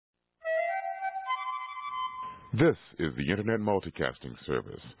This is the Internet Multicasting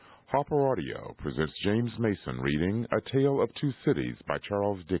Service. HarperAudio presents James Mason reading A Tale of Two Cities by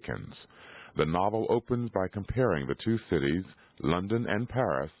Charles Dickens. The novel opens by comparing the two cities, London and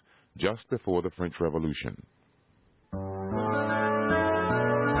Paris, just before the French Revolution.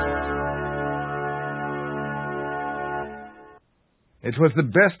 It was the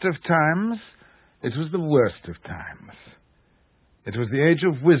best of times, it was the worst of times. It was the age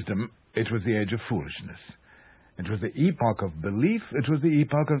of wisdom, it was the age of foolishness. It was the epoch of belief, it was the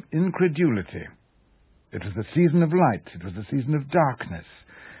epoch of incredulity. It was the season of light, it was the season of darkness.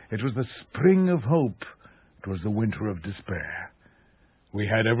 It was the spring of hope, it was the winter of despair. We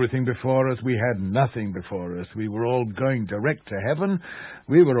had everything before us, we had nothing before us. We were all going direct to heaven,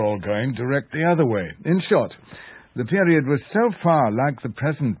 we were all going direct the other way. In short, the period was so far like the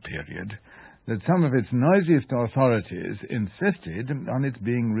present period that some of its noisiest authorities insisted on its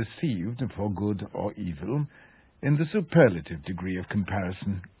being received for good or evil in the superlative degree of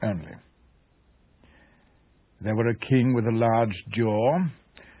comparison only. There were a king with a large jaw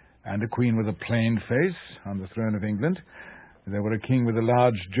and a queen with a plain face on the throne of England. There were a king with a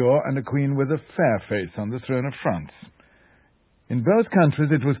large jaw and a queen with a fair face on the throne of France. In both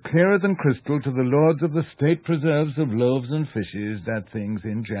countries it was clearer than crystal to the lords of the state preserves of loaves and fishes that things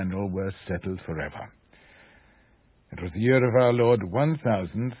in general were settled forever. It was the year of our Lord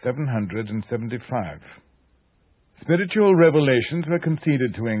 1775. Spiritual revelations were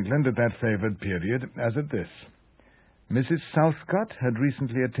conceded to England at that favoured period as at this. Mrs. Southcott had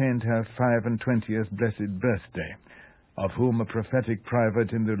recently attained her 25th blessed birthday, of whom a prophetic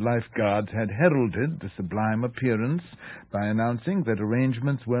private in the Life Guards had heralded the sublime appearance by announcing that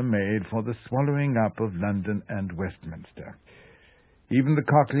arrangements were made for the swallowing up of London and Westminster. Even the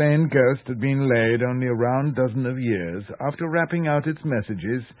Cock Lane ghost had been laid only a round dozen of years after rapping out its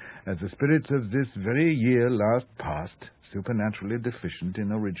messages as the spirits of this very year last past, supernaturally deficient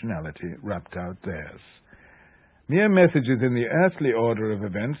in originality, rapped out theirs. Mere messages in the earthly order of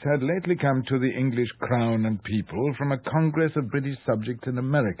events had lately come to the English crown and people from a Congress of British subjects in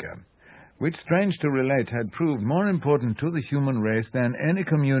America, which, strange to relate, had proved more important to the human race than any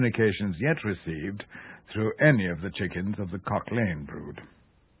communications yet received through any of the chickens of the Cock Lane brood.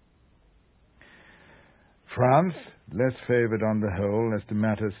 France, less favoured on the whole as to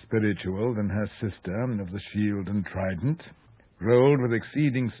matters spiritual than her sister of the shield and trident, rolled with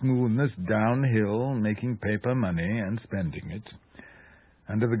exceeding smoothness downhill, making paper money and spending it.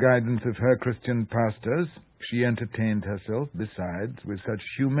 Under the guidance of her Christian pastors, she entertained herself, besides, with such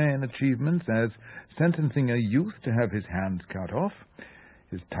humane achievements as sentencing a youth to have his hand cut off,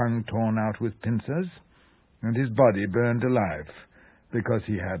 his tongue torn out with pincers, and his body burned alive, because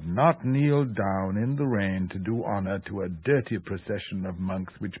he had not kneeled down in the rain to do honour to a dirty procession of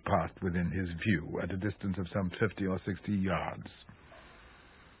monks which passed within his view at a distance of some 50 or 60 yards.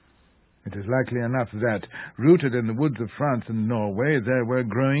 It is likely enough that, rooted in the woods of France and Norway, there were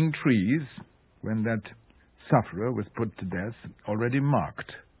growing trees when that sufferer was put to death, already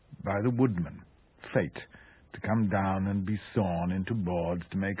marked by the woodman, fate, to come down and be sawn into boards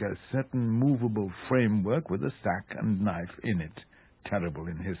to make a certain movable framework with a sack and knife in it, terrible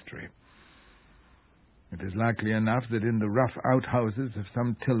in history. It is likely enough that in the rough outhouses of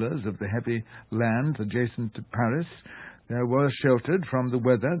some tillers of the heavy lands adjacent to Paris, there were sheltered from the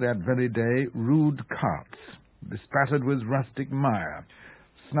weather that very day rude carts, bespattered with rustic mire,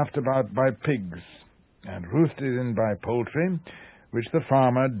 snuffed about by pigs, and roosted in by poultry, which the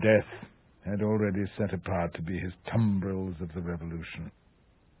farmer, Death, had already set apart to be his tumbrils of the Revolution.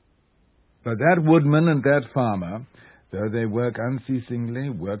 But that woodman and that farmer, though they work unceasingly,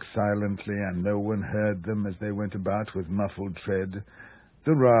 work silently, and no one heard them as they went about with muffled tread,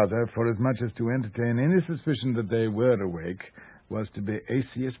 the rather, forasmuch as to entertain any suspicion that they were awake, was to be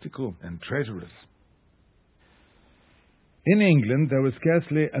atheistical and traitorous. In England there was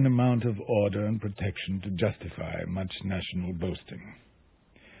scarcely an amount of order and protection to justify much national boasting.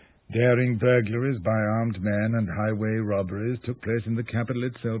 Daring burglaries by armed men and highway robberies took place in the capital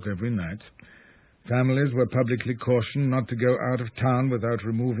itself every night. Families were publicly cautioned not to go out of town without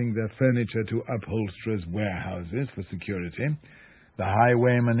removing their furniture to upholsterers' warehouses for security. The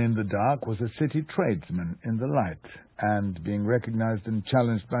highwayman in the dark was a city tradesman in the light, and being recognized and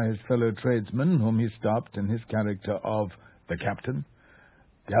challenged by his fellow tradesmen, whom he stopped in his character of the captain,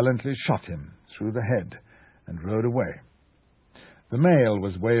 gallantly shot him through the head and rode away. The mail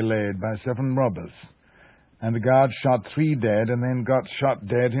was waylaid by 7 robbers, and the guard shot 3 dead and then got shot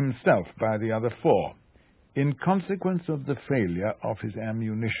dead himself by the other 4, in consequence of the failure of his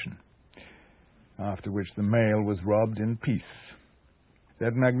ammunition, after which the mail was robbed in peace.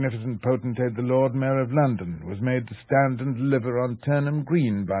 that magnificent potentate, the Lord Mayor of London, was made to stand and deliver on Turnham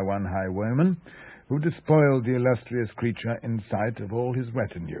Green by one highwayman, who despoiled the illustrious creature in sight of all his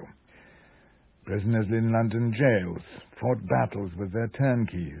retinue. Prisoners in London jails fought battles with their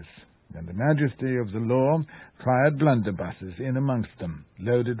turnkeys, and the majesty of the law fired blunderbusses in amongst them,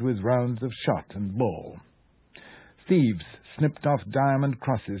 loaded with rounds of shot and ball. Thieves snipped off diamond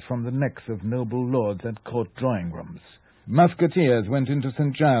crosses from the necks of noble lords at court drawing-rooms. Musketeers went into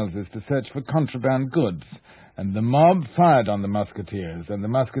St. Giles's to search for contraband goods, and the mob fired on the musketeers, and the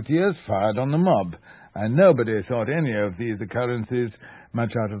musketeers fired on the mob, and nobody thought any of these occurrences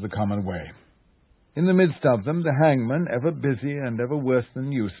much out of the common way. In the midst of them, the hangman, ever busy and ever worse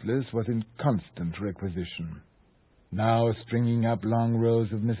than useless, was in constant requisition. Now stringing up long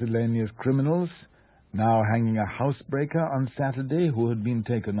rows of miscellaneous criminals, now hanging a housebreaker on Saturday who had been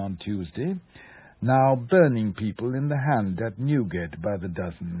taken on Tuesday, now burning people in the hand at Newgate by the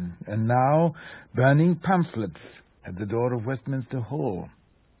dozen, and now burning pamphlets at the door of Westminster Hall.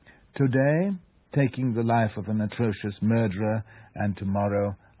 Today, taking the life of an atrocious murderer, and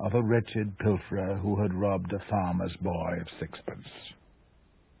tomorrow of a wretched pilferer who had robbed a farmer's boy of sixpence.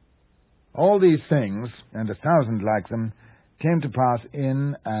 All these things, and 1,000 like them, came to pass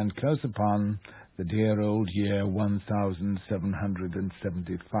in and close upon the dear old year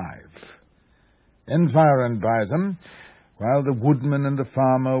 1775. Environed by them, while the woodman and the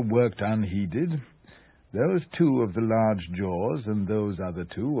farmer worked unheeded, those two of the large jaws and those other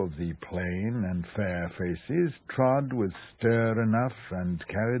two of the plain and fair faces trod with stir enough and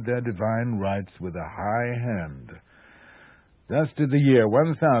carried their divine rights with a high hand. Thus did the year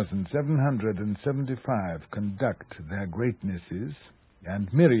 1775 conduct their greatnesses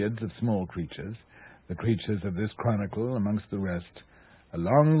and myriads of small creatures, the creatures of this chronicle amongst the rest,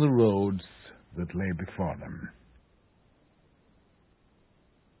 along the roads that lay before them.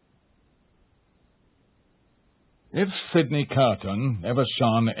 If Sidney Carton ever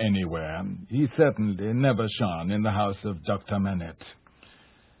shone anywhere, he certainly never shone in the house of Dr. Manette.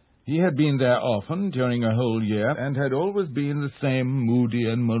 He had been there often during a whole year, and had always been the same moody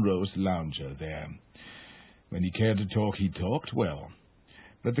and morose lounger there. When he cared to talk, he talked well.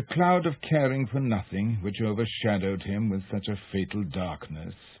 But the cloud of caring for nothing, which overshadowed him with such a fatal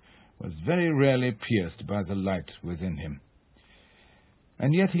darkness, was very rarely pierced by the light within him.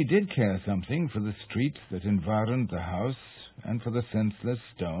 And yet he did care something for the streets that environed the house, and for the senseless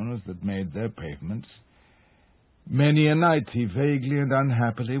stones that made their pavements. Many a night he vaguely and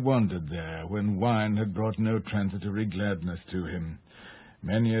unhappily wandered there, when wine had brought no transitory gladness to him.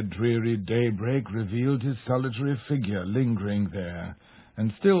 Many a dreary daybreak revealed his solitary figure lingering there,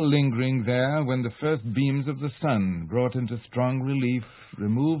 and still lingering there when the first beams of the sun brought into strong relief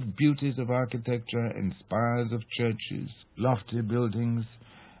removed beauties of architecture in spires of churches, lofty buildings,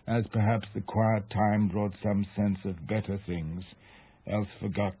 as perhaps the quiet time brought some sense of better things, else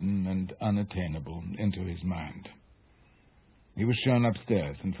forgotten and unattainable, into his mind. He was shown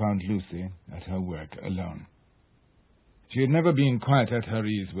upstairs and found Lucy at her work alone. She had never been quite at her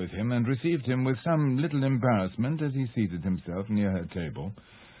ease with him, and received him with some little embarrassment as he seated himself near her table.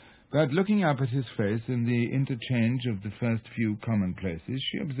 But looking up at his face in the interchange of the first few commonplaces,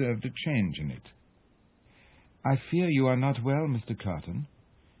 she observed a change in it. "I fear you are not well, Mr. Carton."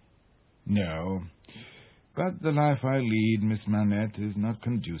 "No, but the life I lead, Miss Manette, is not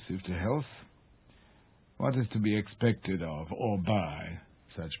conducive to health. What is to be expected of or by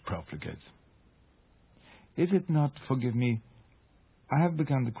such profligates?" "Is it not, forgive me, I have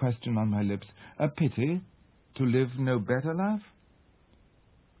begun the question on my lips, a pity to live no better life?"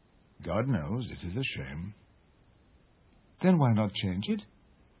 "God knows, it is a shame." "Then why not change it?"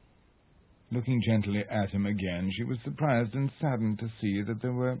 Looking gently at him again, she was surprised and saddened to see that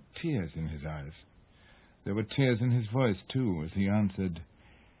there were tears in his eyes. There were tears in his voice, too, as he answered,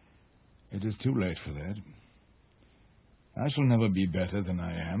 "It is too late for that. I shall never be better than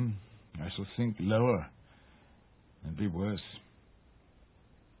I am. I shall sink lower and be worse."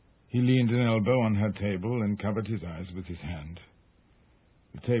 He leaned an elbow on her table and covered his eyes with his hand.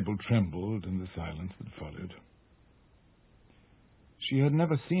 The table trembled in the silence that followed. She had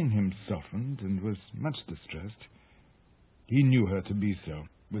never seen him softened, and was much distressed. He knew her to be so,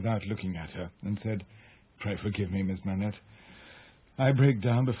 without looking at her, and said, "Pray forgive me, Miss Manette. I break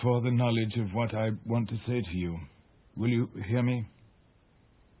down before the knowledge of what I want to say to you. Will you hear me?"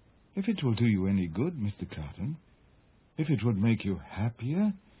 "If it will do you any good, Mr. Carton, if it would make you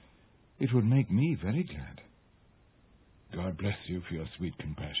happier, it would make me very glad." "God bless you for your sweet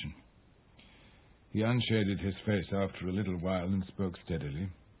compassion." He unshaded his face after a little while and spoke steadily.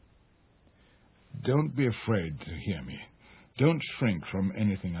 "Don't be afraid to hear me. don't shrink from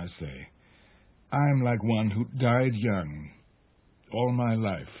anything I say. I'm like one who died young. All my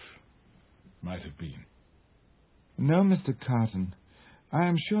life might have been. No, Mr. Carton, I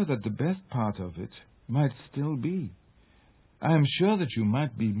am sure that the best part of it might still be. I am sure that you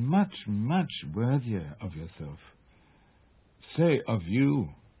might be much, much worthier of yourself. Say of you,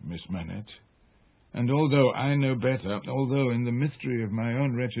 Miss Manette. And although I know better, although in the mystery of my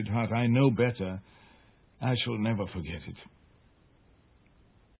own wretched heart I know better, I shall never forget it.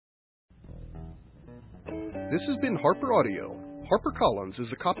 This has been HarperAudio. HarperCollins is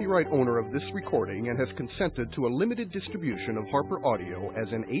the copyright owner of this recording and has consented to a limited distribution of HarperAudio as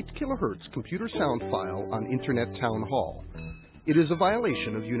an 8 kHz computer sound file on Internet Town Hall. It is a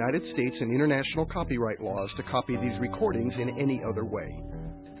violation of United States and international copyright laws to copy these recordings in any other way.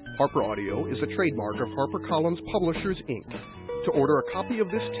 HarperAudio is a trademark of HarperCollins Publishers, Inc. To order a copy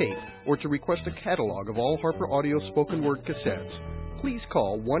of this tape or to request a catalog of all HarperAudio spoken word cassettes, please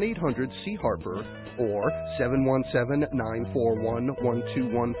call 1-800-C-HARPER or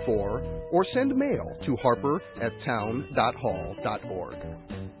 717-941-1214 or send mail to harper@town.hall.org.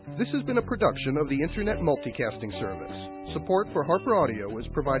 This has been a production of the Internet Multicasting Service. Support for HarperAudio is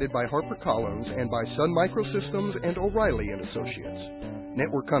provided by HarperCollins and by Sun Microsystems and O'Reilly & Associates.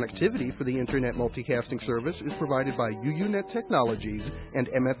 Network connectivity for the Internet Multicasting Service is provided by UUNet Technologies and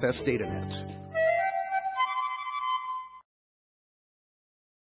MFS DataNet.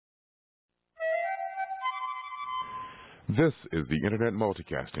 This is the Internet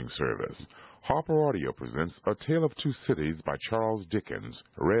Multicasting Service. HarperAudio presents A Tale of Two Cities by Charles Dickens,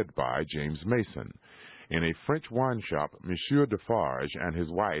 read by James Mason. In a French wine shop, Monsieur Defarge and his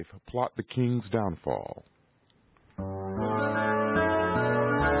wife plot the king's downfall.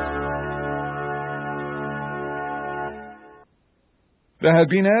 There had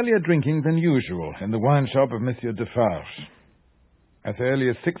been earlier drinking than usual in the wine shop of Monsieur Defarge. As early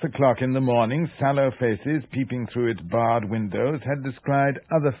as 6 o'clock in the morning, sallow faces peeping through its barred windows had descried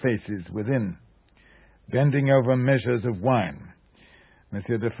other faces within, bending over measures of wine.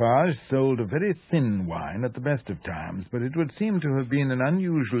 Monsieur Defarge sold a very thin wine at the best of times, but it would seem to have been an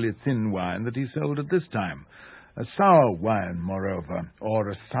unusually thin wine that he sold at this time, a sour wine, moreover, or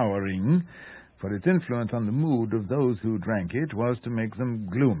a souring, for its influence on the mood of those who drank it was to make them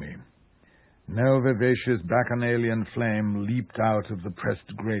gloomy. No vivacious bacchanalian flame leaped out of the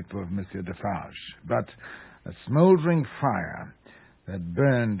pressed grape of Monsieur Defarge, but a smouldering fire that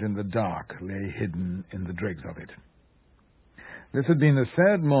burned in the dark lay hidden in the dregs of it. This had been the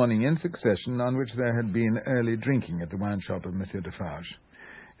third morning in succession on which there had been early drinking at the wine shop of Monsieur Defarge.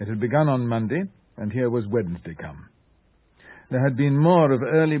 It had begun on Monday, and here was Wednesday come. There had been more of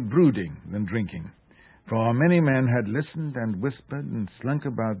early brooding than drinking, for many men had listened and whispered and slunk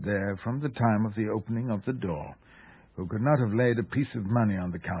about there from the time of the opening of the door, who could not have laid a piece of money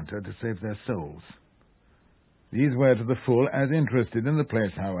on the counter to save their souls. These were to the full as interested in the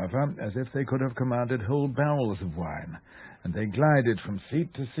place, however, as if they could have commanded whole barrels of wine, and they glided from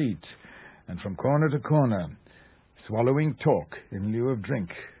seat to seat and from corner to corner, swallowing talk in lieu of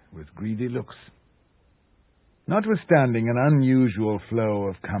drink with greedy looks. Notwithstanding an unusual flow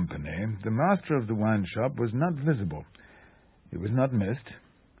of company, the master of the wine shop was not visible. He was not missed,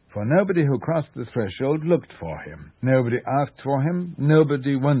 for nobody who crossed the threshold looked for him. Nobody asked for him.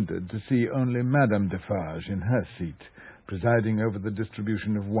 Nobody wondered to see only Madame Defarge in her seat, presiding over the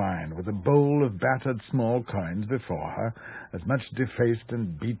distribution of wine, with a bowl of battered small coins before her, as much defaced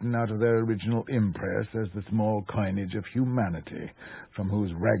and beaten out of their original impress as the small coinage of humanity, from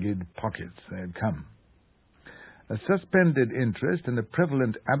whose ragged pockets they had come. A suspended interest and a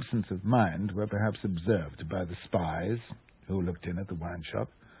prevalent absence of mind were perhaps observed by the spies who looked in at the wine shop,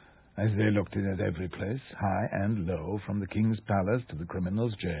 as they looked in at every place, high and low, from the king's palace to the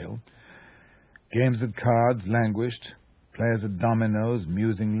criminal's jail. Games at cards languished, players at dominoes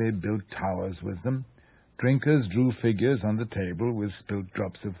musingly built towers with them, drinkers drew figures on the table with spilt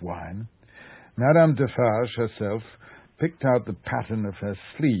drops of wine. Madame Defarge herself picked out the pattern of her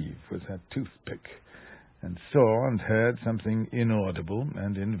sleeve with her toothpick, and saw and heard something inaudible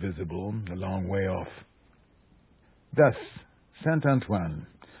and invisible a long way off. Thus, Saint-Antoine,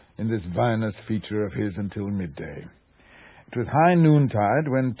 in this vinous feature of his until midday. It was high noontide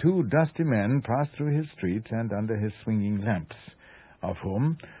when two dusty men passed through his streets and under his swinging lamps, of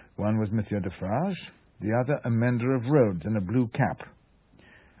whom one was Monsieur Defarge, the other a mender of roads in a blue cap.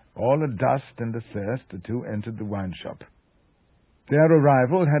 All adust and athirst, the two entered the wine shop. Their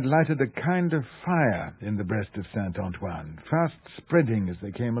arrival had lighted a kind of fire in the breast of Saint-Antoine, fast spreading as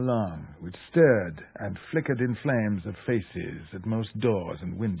they came along, which stirred and flickered in flames of faces at most doors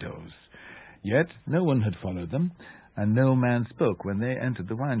and windows. Yet no one had followed them, and no man spoke when they entered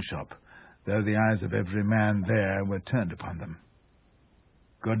the wine shop, though the eyes of every man there were turned upon them.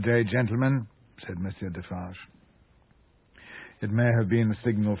 "Good day, gentlemen," said Monsieur Defarge. It may have been a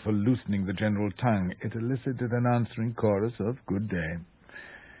signal for loosening the general tongue. It elicited an answering chorus of "Good day."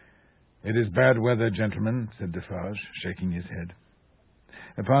 "It is bad weather, gentlemen," said Defarge, shaking his head.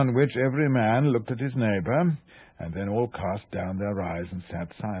 Upon which every man looked at his neighbour, and then all cast down their eyes and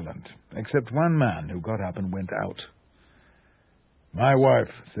sat silent, except one man, who got up and went out. "My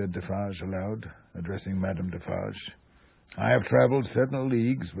wife," said Defarge aloud, addressing Madame Defarge, "I have travelled 7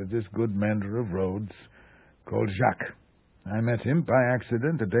 leagues with this good mender of roads, called Jacques. I met him by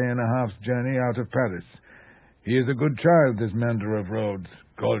accident a day and a half's journey out of Paris. He is a good child, this mender of roads,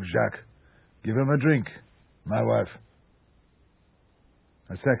 called Jacques. Give him a drink, my wife."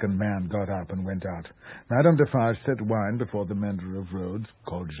 A second man got up and went out. Madame Defarge set wine before the mender of roads,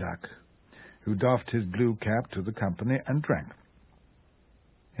 called Jacques, who doffed his blue cap to the company and drank.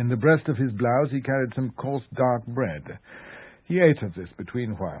 In the breast of his blouse he carried some coarse dark bread. He ate of this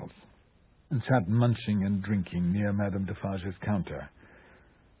between whiles, and sat munching and drinking near Madame Defarge's counter.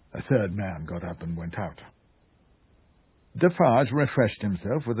 A third man got up and went out. Defarge refreshed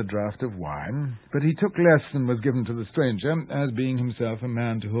himself with a draught of wine, but he took less than was given to the stranger, as being himself a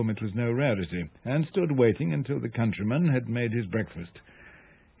man to whom it was no rarity, and stood waiting until the countryman had made his breakfast.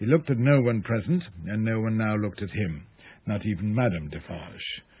 He looked at no one present, and no one now looked at him, not even Madame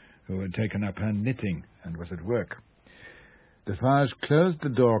Defarge, who had taken up her knitting and was at work. Defarge closed the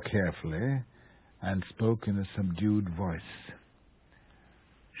door carefully and spoke in a subdued voice.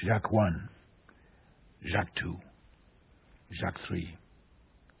 "Jacques 1, Jacques 2, Jacques 3.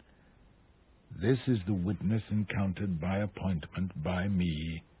 This is the witness encountered by appointment by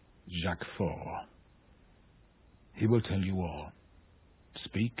me, Jacques 4. He will tell you all.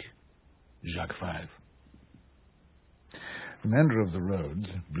 Speak, Jacques 5. The mender of the roads,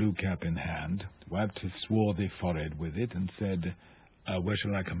 blue cap in hand, wiped his swarthy forehead with it and said, "Where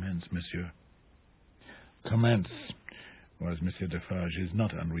shall I commence, monsieur?" "Commence," was Monsieur Defarge's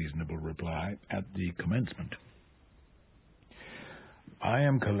not unreasonable reply, "at the commencement. I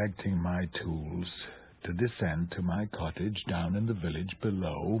am collecting my tools to descend to my cottage down in the village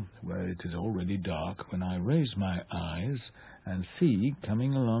below, where it is already dark, when I raise my eyes and see,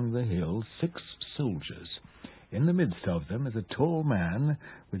 coming along the hill, 6 soldiers. In the midst of them is a tall man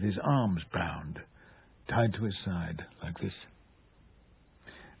with his arms bound, tied to his side, like this."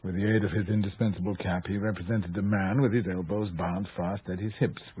 With the aid of his indispensable cap, he represented a man with his elbows bound fast at his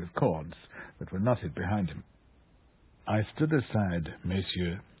hips with cords that were knotted behind him. I stood aside,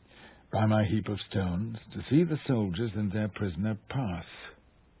 messieurs, by my heap of stones, to see the soldiers and their prisoner pass,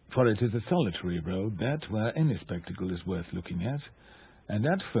 for it is a solitary road that, where any spectacle is worth looking at, and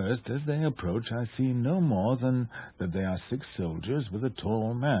at first, as they approach, I see no more than that they are 6 soldiers with a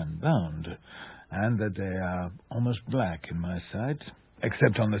tall man bound, and that they are almost black in my sight,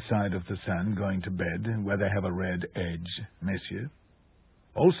 except on the side of the sun going to bed, where they have a red edge, messieurs.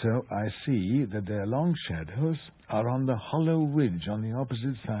 Also, I see that their long shadows are on the hollow ridge on the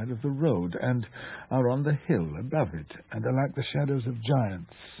opposite side of the road, and are on the hill above it, and are like the shadows of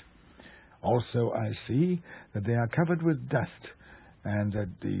giants. Also, I see that they are covered with dust, and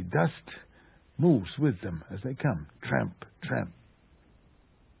that the dust moves with them as they come, tramp, tramp.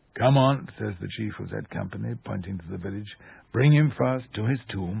 "Come on," says the chief of that company, pointing to the village. "Bring him fast to his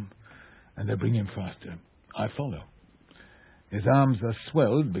tomb." And they bring him faster. I follow. His arms are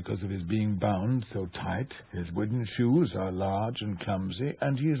swelled because of his being bound so tight. His wooden shoes are large and clumsy,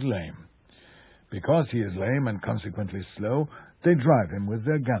 and he is lame. Because he is lame and consequently slow, they drive him with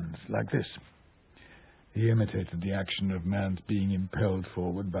their guns, like this. He imitated the action of man's being impelled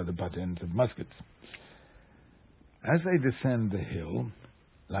forward by the butt ends of muskets. As they descend the hill,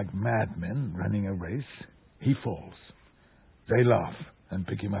 like madmen running a race, he falls. They laugh and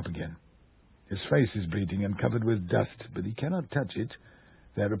pick him up again. His face is bleeding and covered with dust, but he cannot touch it.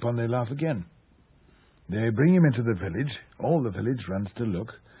 Thereupon they laugh again. They bring him into the village. All the village runs to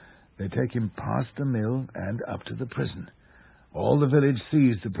look. They take him past the mill and up to the prison. All the village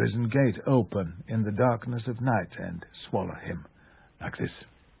sees the prison gate open in the darkness of night and swallow him, like this.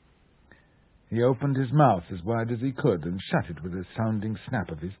 He opened his mouth as wide as he could and shut it with a sounding snap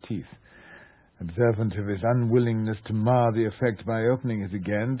of his teeth. Observant of his unwillingness to mar the effect by opening it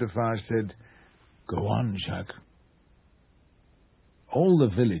again, Defarge said, "Go on, Jacques." "All the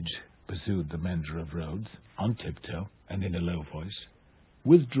village," pursued the mender of roads, on tiptoe and in a low voice,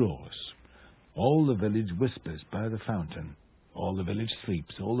 "withdraws. All the village whispers by the fountain. All the village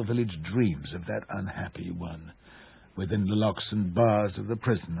sleeps. All the village dreams of that unhappy one, within the locks and bars of the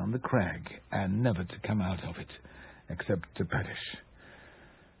prison on the crag, and never to come out of it, except to perish.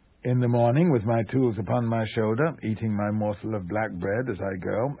 In the morning, with my tools upon my shoulder, eating my morsel of black bread as I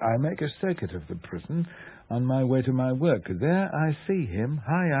go, I make a circuit of the prison on my way to my work. There I see him,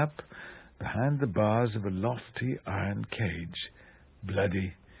 high up, behind the bars of a lofty iron cage,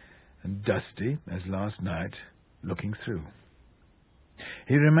 bloody and dusty as last night, looking through.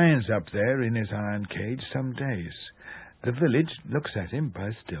 He remains up there in his iron cage some days. The village looks at him by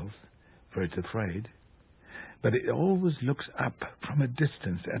stealth, for it's afraid. But it always looks up from a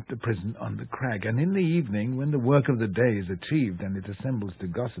distance at the prison on the crag, and in the evening, when the work of the day is achieved and it assembles to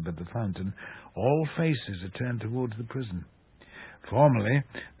gossip at the fountain, all faces are turned towards the prison. Formerly,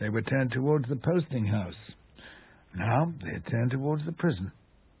 they were turned towards the posting house. Now they are turned towards the prison.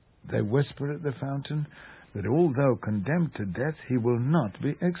 They whisper at the fountain that although condemned to death, he will not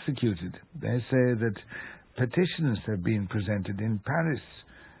be executed. They say that petitions have been presented in Paris,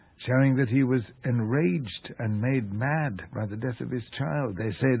 showing that he was enraged and made mad by the death of his child.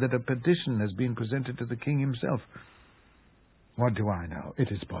 They say that a petition has been presented to the king himself. What do I know?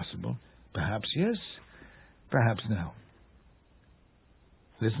 It is possible. Perhaps yes, perhaps no.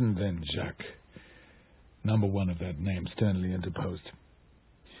 Listen then, Jacques. Number one of that name sternly interposed.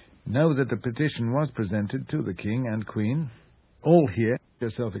 Know that the petition was presented to the king and queen. All here,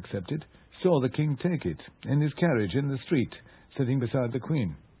 yourself excepted, saw the king take it, in his carriage in the street, sitting beside the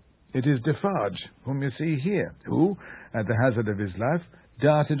queen. It is Defarge, whom you see here, who, at the hazard of his life,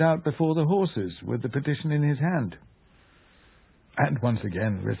 darted out before the horses with the petition in his hand. And once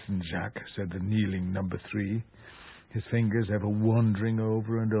again, listen, Jacques, said the kneeling number 3, his fingers ever wandering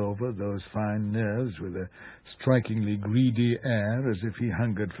over and over those fine nerves with a strikingly greedy air, as if he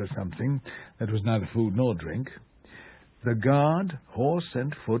hungered for something that was neither food nor drink. The guard, horse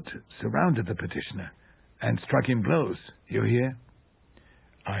and foot, surrounded the petitioner and struck him blows. You hear?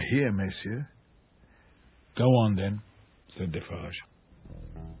 I hear, monsieur. Go on, then, said Defarge.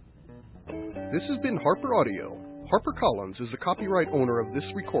 This has been HarperAudio. HarperCollins is the copyright owner of this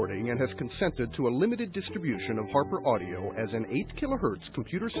recording and has consented to a limited distribution of HarperAudio as an 8 kHz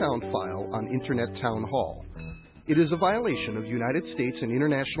computer sound file on Internet Town Hall. It is a violation of United States and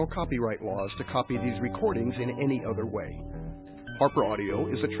international copyright laws to copy these recordings in any other way. HarperAudio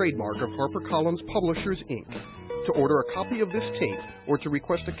is a trademark of HarperCollins Publishers, Inc. To order a copy of this tape or to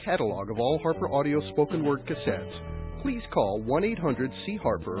request a catalog of all HarperAudio spoken word cassettes, please call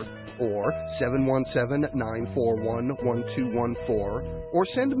 1-800-C-HARPER or 717-941-1214 or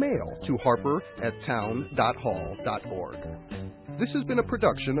send mail to harper@town.hall.org. This has been a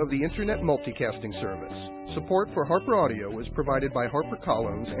production of the Internet Multicasting Service. Support for HarperAudio is provided by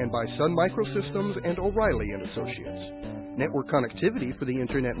HarperCollins and by Sun Microsystems and O'Reilly & Associates. Network connectivity for the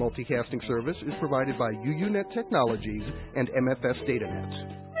Internet Multicasting Service is provided by UUNet Technologies and MFS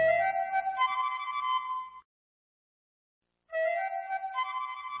DataNet.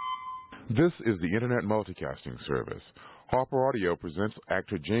 This is the Internet Multicasting Service. HarperAudio presents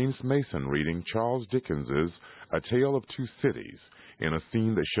actor James Mason reading Charles Dickens's A Tale of Two Cities in a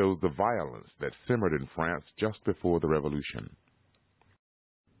scene that shows the violence that simmered in France just before the Revolution.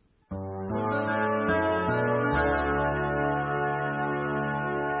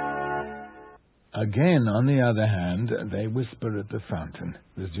 Again, on the other hand, they whisper at the fountain,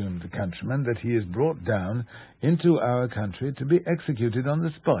 resumed the countryman, that he is brought down into our country to be executed on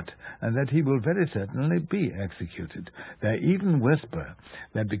the spot, and that he will very certainly be executed. They even whisper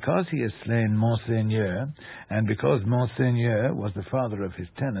that because he has slain Monseigneur, and because Monseigneur was the father of his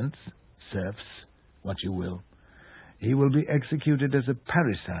tenants, serfs, what you will, he will be executed as a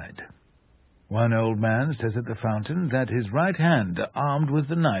parricide. One old man says at the fountain that his right hand, armed with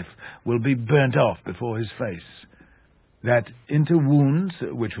the knife, will be burnt off before his face, that into wounds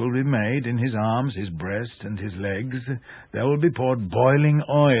which will be made in his arms, his breast, and his legs, there will be poured boiling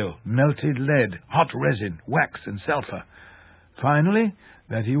oil, melted lead, hot resin, wax, and sulphur. Finally,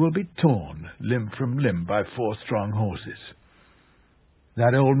 that he will be torn limb from limb by 4 strong horses.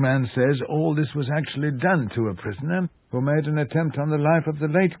 That old man says all this was actually done to a prisoner who made an attempt on the life of the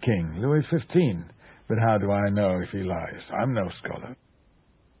late king, Louis XV. But how do I know if he lies? I'm no scholar.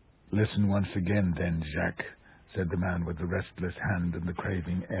 Listen once again, then, Jacques, said the man with the restless hand and the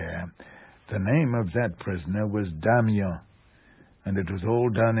craving air. The name of that prisoner was Damien, and it was all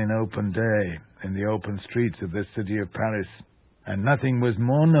done in open day, in the open streets of this city of Paris, and nothing was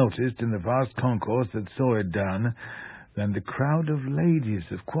more noticed in the vast concourse that saw it done than the crowd of ladies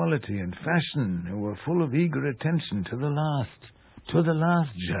of quality and fashion who were full of eager attention to the last,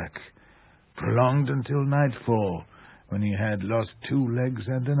 Jacques, prolonged until nightfall, when he had lost 2 legs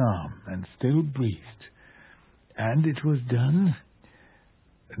and an arm, and still breathed. And it was done.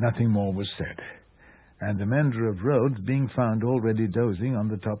 Nothing more was said, and the mender of roads, being found already dozing on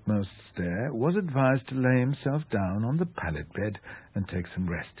the topmost stair, was advised to lay himself down on the pallet bed and take some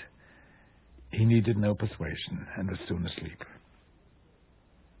rest. He needed no persuasion, and was soon asleep.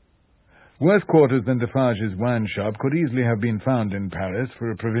 Worse quarters than Defarge's wine shop could easily have been found in Paris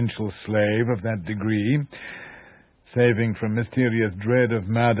for a provincial slave of that degree. Saving from mysterious dread of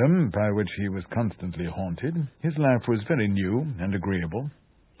Madame, by which he was constantly haunted, his life was very new and agreeable.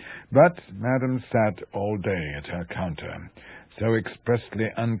 But Madame sat all day at her counter, so expressly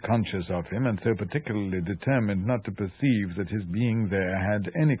unconscious of him, and so particularly determined not to perceive that his being there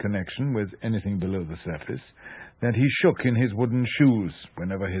had any connection with anything below the surface, that he shook in his wooden shoes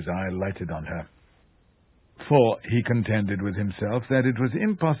whenever his eye lighted on her. For he contended with himself that it was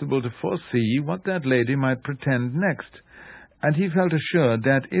impossible to foresee what that lady might pretend next, and he felt assured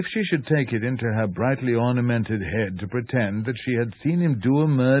that if she should take it into her brightly ornamented head to pretend that she had seen him do a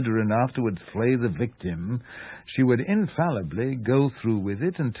murder and afterwards flay the victim, she would infallibly go through with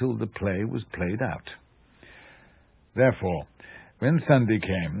it until the play was played out. Therefore, when Sunday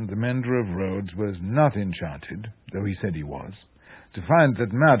came, the mender of roads was not enchanted, though he said he was, to find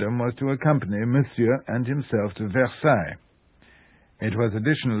that Madame was to accompany Monsieur and himself to Versailles. It was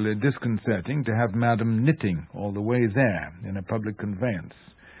additionally disconcerting to have Madame knitting all the way there in a public conveyance.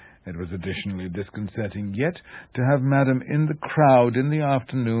 It was additionally disconcerting yet to have Madame in the crowd in the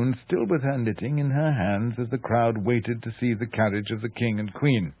afternoon, still with her knitting in her hands, as the crowd waited to see the carriage of the King and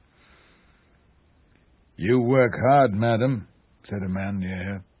Queen. "You work hard, Madame," said a man near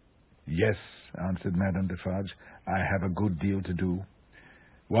her. "Yes," answered Madame Defarge, "I have a good deal to do."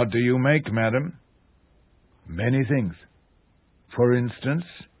 "What do you make, Madame?" "Many things." "For instance?"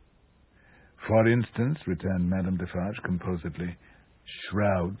 "For instance," returned Madame Defarge composedly,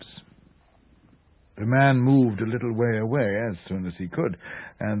 "shrouds." The man moved a little way away as soon as he could,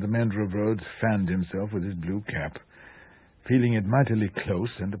 and the mender of roads fanned himself with his blue cap, feeling it mightily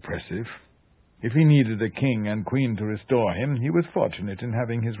close and oppressive. If he needed a king and queen to restore him, he was fortunate in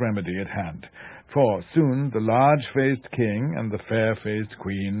having his remedy at hand, for soon the large-faced king and the fair-faced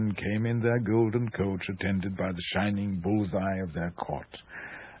queen came in their golden coach, attended by the shining bull's-eye of their court,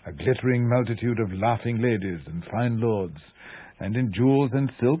 a glittering multitude of laughing ladies and fine lords, and in jewels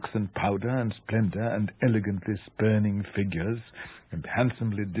and silks and powder and splendor and elegantly spurning figures and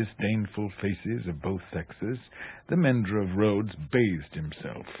handsomely disdainful faces of both sexes, the mender of roads bathed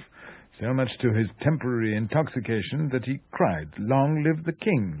himself, so much to his temporary intoxication that he cried, "Long live the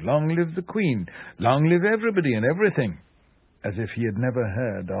king! Long live the queen! Long live everybody and everything!" as if he had never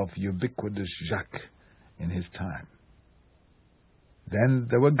heard of ubiquitous Jacques in his time. Then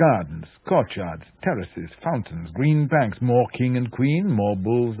there were gardens, courtyards, terraces, fountains, green banks, more king and queen, more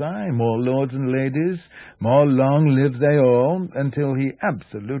bull's-eye, more lords and ladies, more long live they all, until he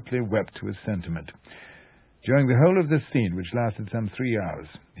absolutely wept with sentiment. During the whole of this scene, which lasted some 3 hours,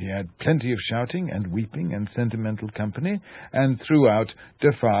 he had plenty of shouting and weeping and sentimental company, and throughout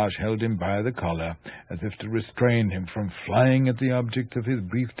Defarge held him by the collar, as if to restrain him from flying at the object of his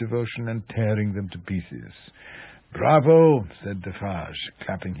brief devotion and tearing them to pieces. "Bravo!" said Defarge,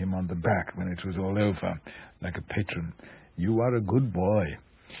 clapping him on the back when it was all over, like a patron. "You are a good boy."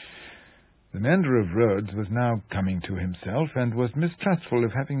 The mender of roads was now coming to himself, and was mistrustful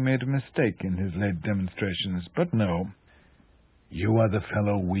of having made a mistake in his late demonstrations, but no. "You are the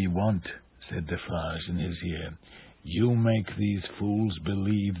fellow we want," said Defarge in his ear. "You make these fools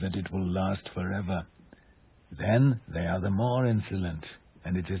believe that it will last forever. Then they are the more insolent,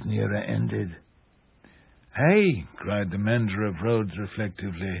 and it is nearer ended." "Hey!" cried the mender of roads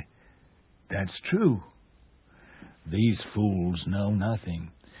reflectively. "That's true. These fools know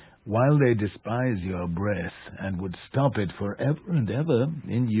nothing. While they despise your breath, and would stop it for ever and ever,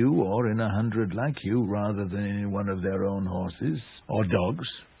 in you or in 100 like you, rather than in one of their own horses or dogs,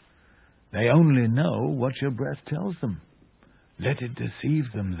 they only know what your breath tells them. Let it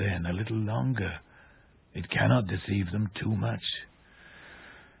deceive them, then, a little longer. It cannot deceive them too much."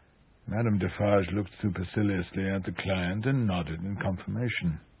 Madame Defarge looked superciliously at the client and nodded in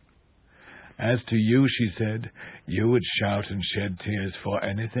confirmation. "As to you," she said, "you would shout and shed tears for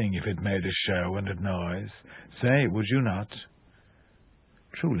anything if it made a show and a noise. Say, would you not?"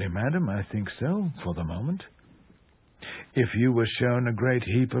 "Truly, madam, I think so, for the moment." "If you were shown a great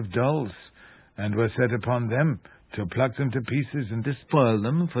heap of dolls, and were set upon them to pluck them to pieces and despoil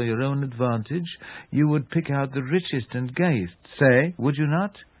them for your own advantage, you would pick out the richest and gayest. Say, would you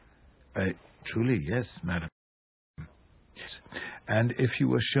not?" "Truly, yes, madam." "And if you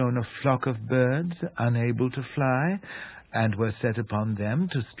were shown a flock of birds, unable to fly, and were set upon them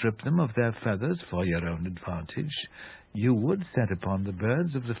to strip them of their feathers for your own advantage, You would set upon the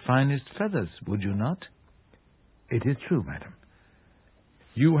birds of the finest feathers, would you not? It is true, madam.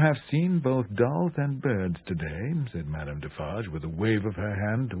 You have seen both dolls and birds today, said Madame Defarge, with a wave of her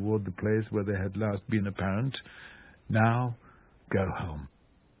hand toward the place where they had last been apparent. Now, go home.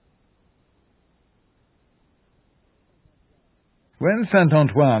 When Saint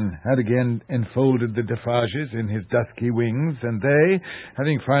Antoine had again enfolded the Defarges in his dusky wings, and they,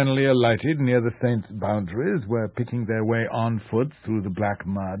 having finally alighted near the saint's boundaries, were picking their way on foot through the black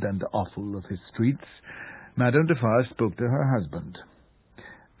mud and offal of his streets, Madame Defarge spoke to her husband.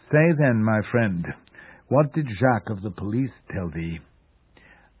 Say then, my friend, what did Jacques of the police tell thee?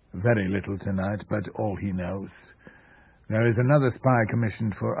 Very little tonight, but all he knows. There is another spy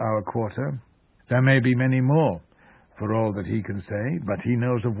commissioned for our quarter. There may be many more, for all that he can say, but he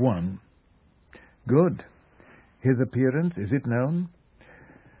knows of one. Good. His appearance, is it known?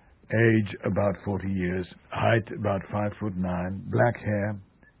 Age about 40 years, height about 5'9", black hair,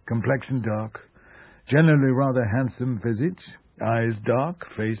 complexion dark, generally rather handsome visage, eyes dark,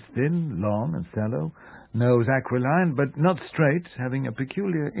 face thin, long and sallow, nose aquiline, but not straight, having a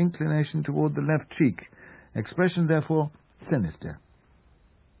peculiar inclination toward the left cheek, expression therefore sinister.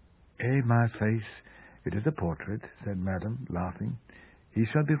 My face, it is a portrait, said Madame, laughing. He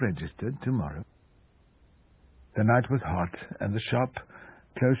shall be registered tomorrow. The night was hot, and the shop,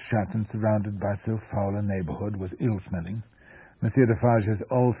 close shut and surrounded by so foul a neighbourhood, was ill-smelling. Monsieur Defarge's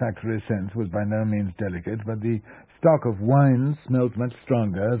olfactory sense was by no means delicate, but the stock of wine smelt much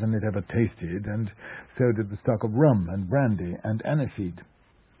stronger than it ever tasted, and so did the stock of rum and brandy and aniseed.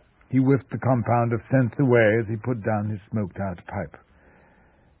 He whiffed the compound of scents away as he put down his smoked-out pipe.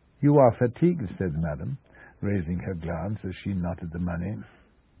 You are fatigued, said Madame, raising her glance as she knotted the money.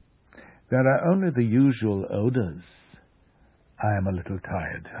 There are only the usual odours. I am a little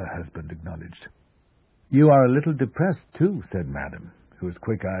tired, her husband acknowledged. You are a little depressed, too, said Madame, whose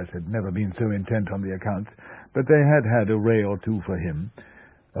quick eyes had never been so intent on the accounts, but they had had a ray or two for him.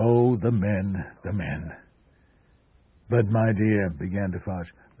 Oh, the men, the men. But, my dear, began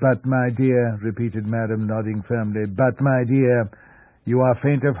Defarge. But, my dear, repeated Madame, nodding firmly. But, my dear, you are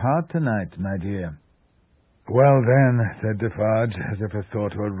faint of heart tonight, my dear. Well, then, said Defarge, as if a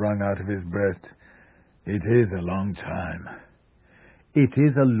thought were wrung out of his breast, it is a long time. It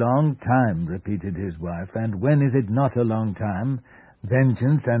is a long time, repeated his wife, and when is it not a long time?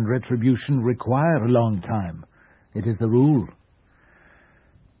 Vengeance and retribution require a long time. It is the rule.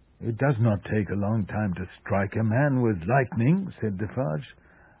 It does not take a long time to strike a man with lightning, said Defarge.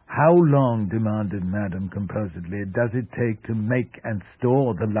 How long, demanded Madame composedly, does it take to make and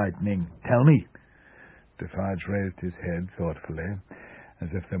store the lightning? Tell me. Defarge raised his head thoughtfully,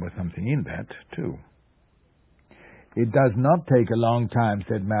 as if there was something in that, too. It does not take a long time,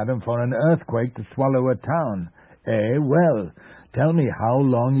 said Madame, for an earthquake to swallow a town. Well, tell me how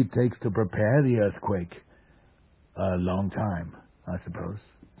long it takes to prepare the earthquake. A long time, I suppose,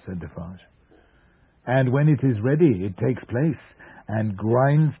 said Defarge. And when it is ready, it takes place, and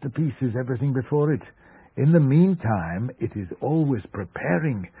grinds to pieces everything before it. In the meantime, it is always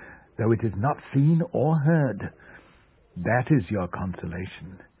preparing, though it is not seen or heard. That is your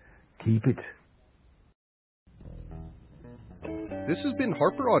consolation. Keep it. This has been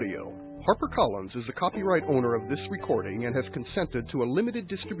HarperAudio. HarperCollins is the copyright owner of this recording and has consented to a limited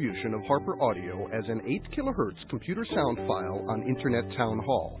distribution of HarperAudio as an 8 kHz computer sound file on Internet Town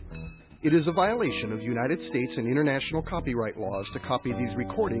Hall. It is a violation of United States and international copyright laws to copy these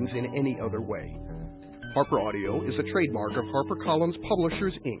recordings in any other way. HarperAudio is a trademark of HarperCollins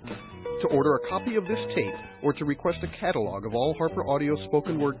Publishers, Inc. To order a copy of this tape or to request a catalog of all HarperAudio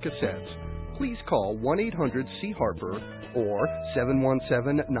spoken word cassettes, please call 1-800-C-HARPER or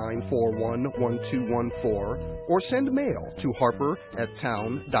 717-941-1214 or send mail to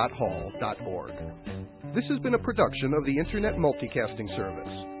harper@town.hall.org. This has been a production of the Internet Multicasting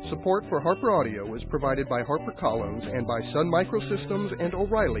Service. Support for HarperAudio is provided by HarperCollins and by Sun Microsystems and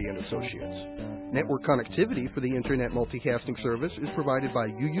O'Reilly & Associates. Network connectivity for the Internet Multicasting Service is provided by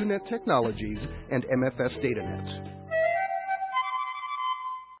UUNet Technologies and MFS DataNet.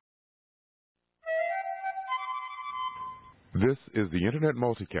 This is the Internet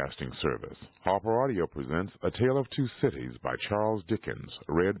Multicasting Service. HarperAudio presents A Tale of Two Cities by Charles Dickens,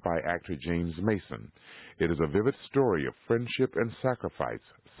 read by actor James Mason. It is a vivid story of friendship and sacrifice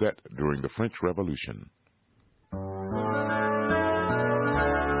set during the French Revolution.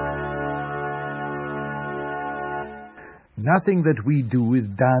 Nothing that we do is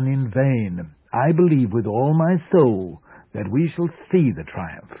done in vain. I believe with all my soul that we shall see the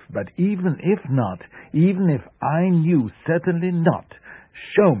triumph, but even if not, even if I knew certainly not,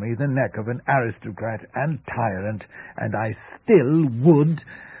 Show me the neck of an aristocrat and tyrant, and I still would.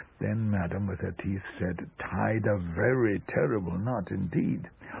 Then Madame, with her teeth set, tied a very terrible knot indeed.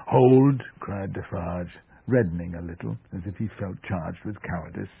 Hold, cried Defarge, reddening a little, as if he felt charged with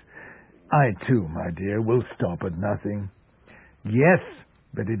cowardice. I, too, my dear, will stop at nothing. Yes,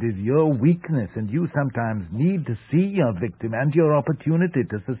 but it is your weakness, and you sometimes need to see your victim and your opportunity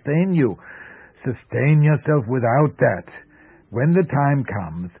to sustain you. Sustain yourself without that. When the time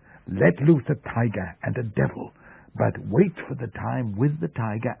comes, let loose a tiger and a devil, but wait for the time with the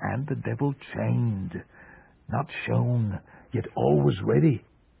tiger and the devil chained, not shown, yet always ready.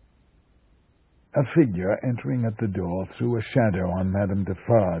 A figure entering at the door threw a shadow on Madame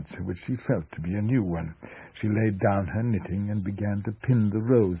Defarge, which she felt to be a new one. She laid down her knitting and began to pin the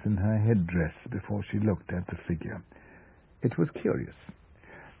rose in her headdress before she looked at the figure. It was curious.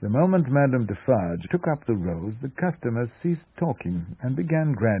 The moment Madame Defarge took up the rose, the customers ceased talking and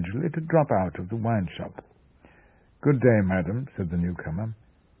began gradually to drop out of the wine-shop. "Good day, madam," said the newcomer.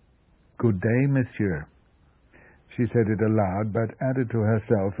 "Good day, monsieur." She said it aloud, but added to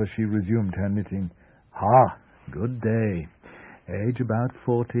herself as she resumed her knitting, "Ah, good day. Age about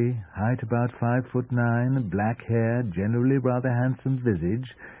 40, height about 5'9", black hair, generally rather handsome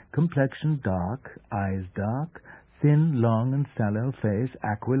visage, complexion dark, eyes dark, thin, long and sallow face,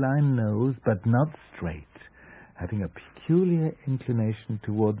 aquiline nose, but not straight, having a peculiar inclination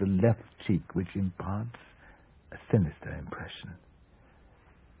toward the left cheek, which imparts a sinister impression.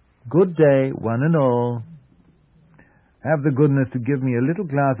 Good day, one and all. Have the goodness to give me a little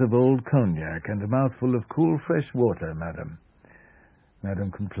glass of old cognac and a mouthful of cool fresh water, madam."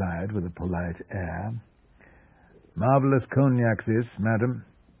 Madam complied with a polite air. "Marvellous cognac this, madam."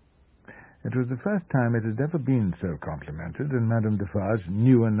 It was the first time it had ever been so complimented, and Madame Defarge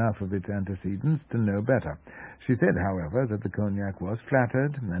knew enough of its antecedents to know better. She said, however, that the cognac was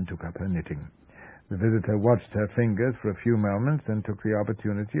flattered, and took up her knitting. The visitor watched her fingers for a few moments, and took the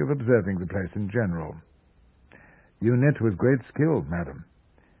opportunity of observing the place in general. "You knit with great skill, madam."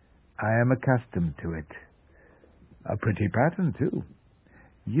 "I am accustomed to it." "A pretty pattern, too."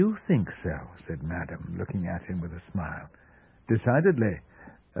 "You think so," said Madam, looking at him with a smile. "Decidedly.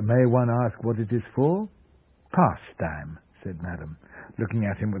 May one ask what it is for?" "Pastime," said Madam, looking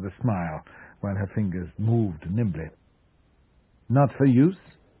at him with a smile, while her fingers moved nimbly. "Not for use?"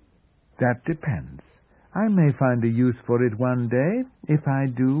 "That depends. I may find a use for it one day. If I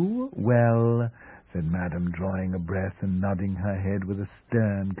do, well," said Madam, drawing a breath and nodding her head with a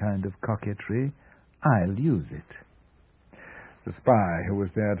stern kind of coquetry, "I'll use it." The spy, who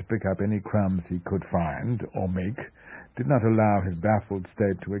was there to pick up any crumbs he could find or make, did not allow his baffled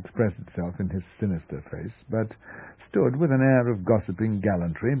state to express itself in his sinister face, but stood with an air of gossiping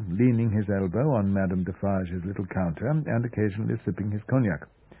gallantry, leaning his elbow on Madame Defarge's little counter, and occasionally sipping his cognac.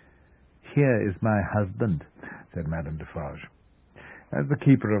 "Here is my husband," said Madame Defarge. As the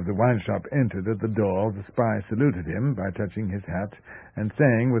keeper of the wine-shop entered at the door, the spy saluted him by touching his hat and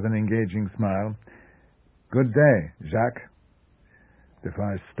saying with an engaging smile, "Good day, Jacques."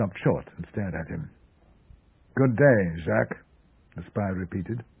 Defarge stopped short and stared at him. "Good day, Jacques," the spy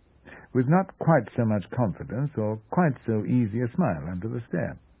repeated, with not quite so much confidence or quite so easy a smile under the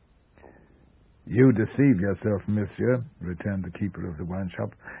stare. "You deceive yourself, monsieur," returned the keeper of the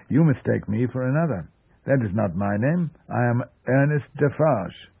wine-shop. "You mistake me for another. That is not my name. I am Ernest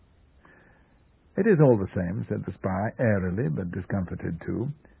Defarge." "It is all the same," said the spy, airily, but discomfited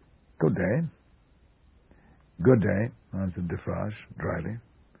too. "Good day." "Good day," answered Defarge, dryly.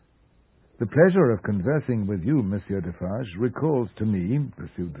 "The pleasure of conversing with you, Monsieur Defarge, recalls to me,"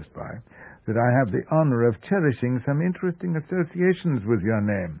 pursued the spy, "that I have the honor of cherishing some interesting associations with your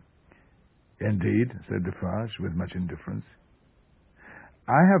name." "Indeed," said Defarge, with much indifference.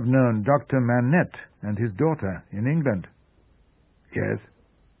 "I have known Dr. Manette and his daughter in England." "Yes."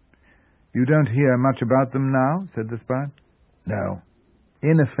 "You don't hear much about them now?" said the spy. "No."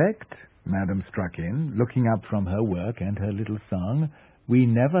 "In effect," Madam struck in, looking up from her work and her little song, "we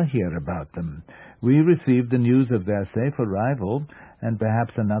never hear about them. We received the news of their safe arrival, and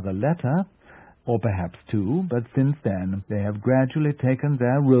perhaps another letter, or perhaps two, but since then they have gradually taken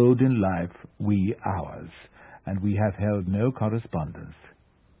their road in life, we ours, and we have held no correspondence."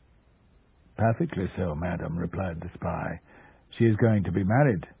 "Perfectly so, madam," replied the spy. "She is going to be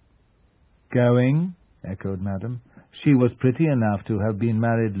married." "Going?" echoed Madam. "She was pretty enough to have been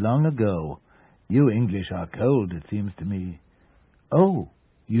married long ago. You English are cold, it seems to me." "Oh,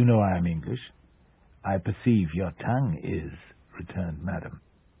 you know I am English." "I perceive your tongue is," returned Madam.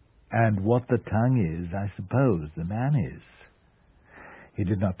 "And what the tongue is, I suppose the man is." He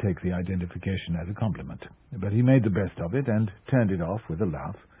did not take the identification as a compliment, but he made the best of it and turned it off with a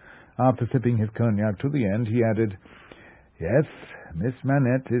laugh. After sipping his cognac to the end, he added, "Yes, Miss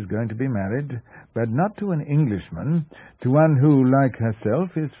Manette is going to be married, but not to an Englishman, to one who, like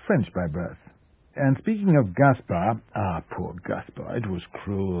herself, is French by birth. And speaking of Gaspard, poor Gaspard, it was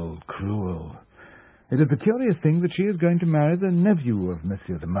cruel, cruel. It is a curious thing that she is going to marry the nephew of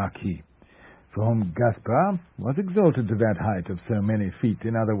Monsieur the Marquis, for whom Gaspard was exalted to that height of so many feet,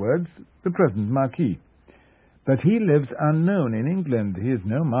 in other words, the present Marquis. But he lives unknown in England. He is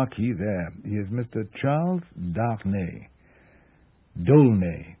no Marquis there. He is Mr. Charles Darnay.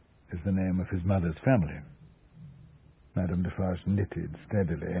 D'Aulnay is the name of his mother's family." Madame Defarge knitted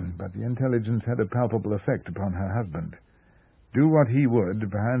steadily, but the intelligence had a palpable effect upon her husband. Do what he would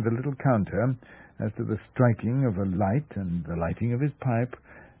behind the little counter as to the striking of a light and the lighting of his pipe,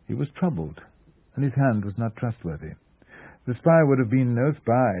 he was troubled, and his hand was not trustworthy. The spy would have been no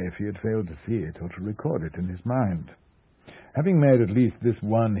spy if he had failed to see it or to record it in his mind. Having made at least this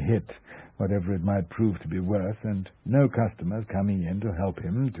one hit, whatever it might prove to be worth, and no customers coming in to help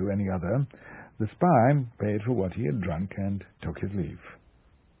him to any other, the spy paid for what he had drunk and took his leave.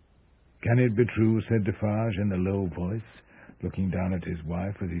 "Can it be true," said Defarge in a low voice, looking down at his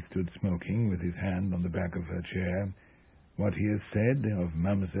wife as he stood smoking with his hand on the back of her chair, "what he has said of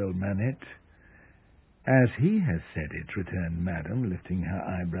Mademoiselle Manette?" "As he has said it," returned Madame, lifting her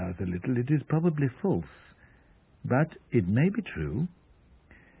eyebrows a little, "it is probably false. But it may be true."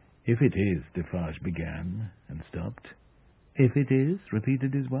 "If it is," Defarge began, and stopped. "If it is?"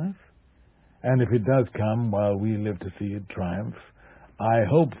 repeated his wife. "And if it does come while we live to see it triumph, I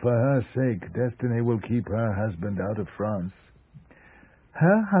hope for her sake destiny will keep her husband out of France."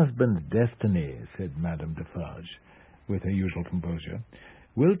 "Her husband's destiny," said Madame Defarge, with her usual composure,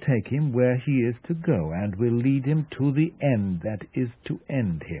 "will take him where he is to go, and will lead him to the end that is to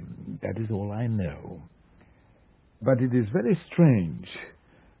end him. That is all I know." "But it is very strange."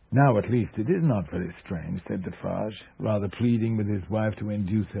 "Now, at least, it is not very strange," said Defarge, rather pleading with his wife to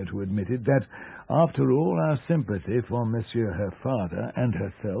induce her to admit it, "that, after all our sympathy for Monsieur her father and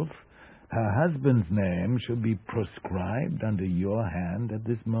herself, her husband's name should be proscribed under your hand at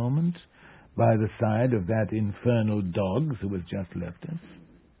this moment, by the side of that infernal dog's who has just left us."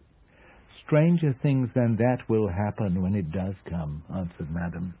 "Stranger things than that will happen when it does come," answered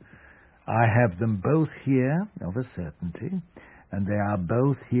Madame. "I have them both here, of a certainty, and they are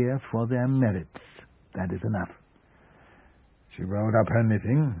both here for their merits. That is enough." She rolled up her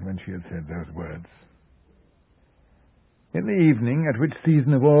knitting when she had said those words. In the evening, at which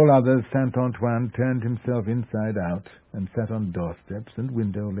season of all others Saint-Antoine turned himself inside out, and sat on doorsteps and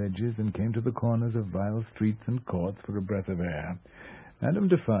window ledges, and came to the corners of vile streets and courts for a breath of air, Madame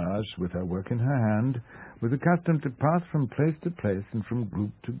Defarge, with her work in her hand, was accustomed to pass from place to place and from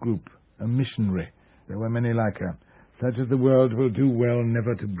group to group, a missionary. There were many like her, such as the world will do well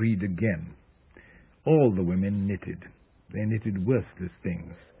never to breed again. All the women knitted. They knitted worthless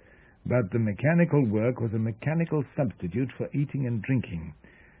things. But the mechanical work was a mechanical substitute for eating and drinking.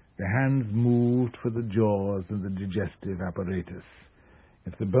 The hands moved for the jaws and the digestive apparatus.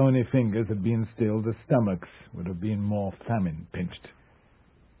 If the bony fingers had been still, the stomachs would have been more famine-pinched.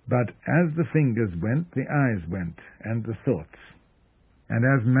 But as the fingers went, the eyes went, and the thoughts. And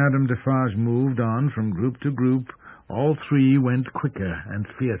as Madame Defarge moved on from group to group, all three went quicker and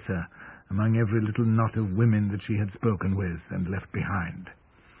fiercer among every little knot of women that she had spoken with and left behind.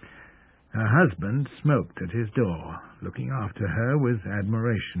 Her husband smoked at his door, looking after her with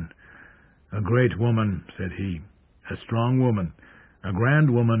admiration. "A great woman," said he, "a strong woman, a grand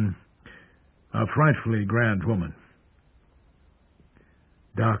woman, a frightfully grand woman."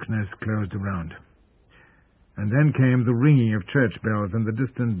 Darkness closed around, and then came the ringing of church bells and the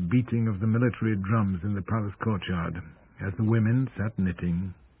distant beating of the military drums in the palace courtyard, as the women sat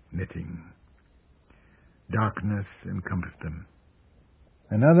knitting. Darkness encompassed them.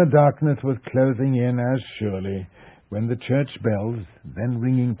 Another darkness was closing in as surely, when the church bells, then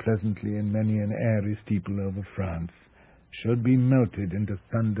ringing pleasantly in many an airy steeple over France, should be melted into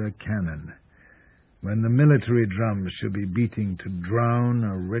thunder cannon, when the military drums should be beating to drown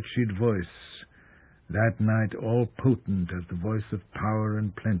a wretched voice, that night all potent as the voice of power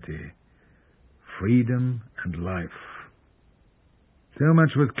and plenty, freedom and life. So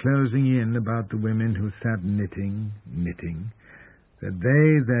much was closing in about the women who sat knitting, that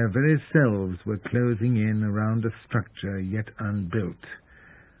they, their very selves, were closing in around a structure yet unbuilt,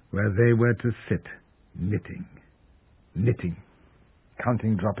 where they were to sit, knitting,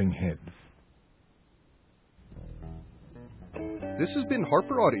 counting dropping heads. This has been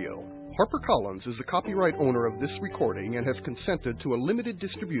HarperAudio. HarperCollins is the copyright owner of this recording and has consented to a limited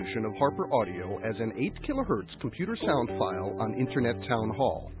distribution of HarperAudio as an 8 kHz computer sound file on Internet Town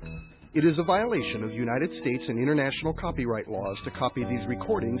Hall. It is a violation of United States and international copyright laws to copy these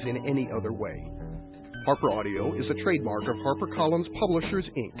recordings in any other way. HarperAudio is a trademark of HarperCollins Publishers,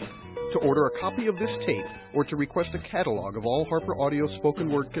 Inc. To order a copy of this tape or to request a catalog of all HarperAudio spoken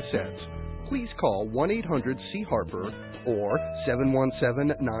word cassettes, please call 1-800-C-HARPER or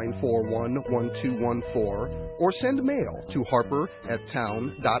 717-941-1214 or send mail to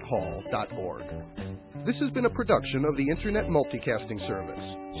harper@town.hall.org. This has been a production of the Internet Multicasting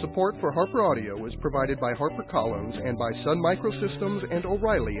Service. Support for HarperAudio is provided by HarperCollins and by Sun Microsystems and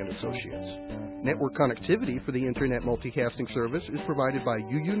O'Reilly & Associates. Network connectivity for the Internet Multicasting Service is provided by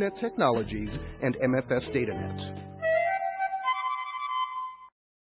UUNet Technologies and MFS DataNet.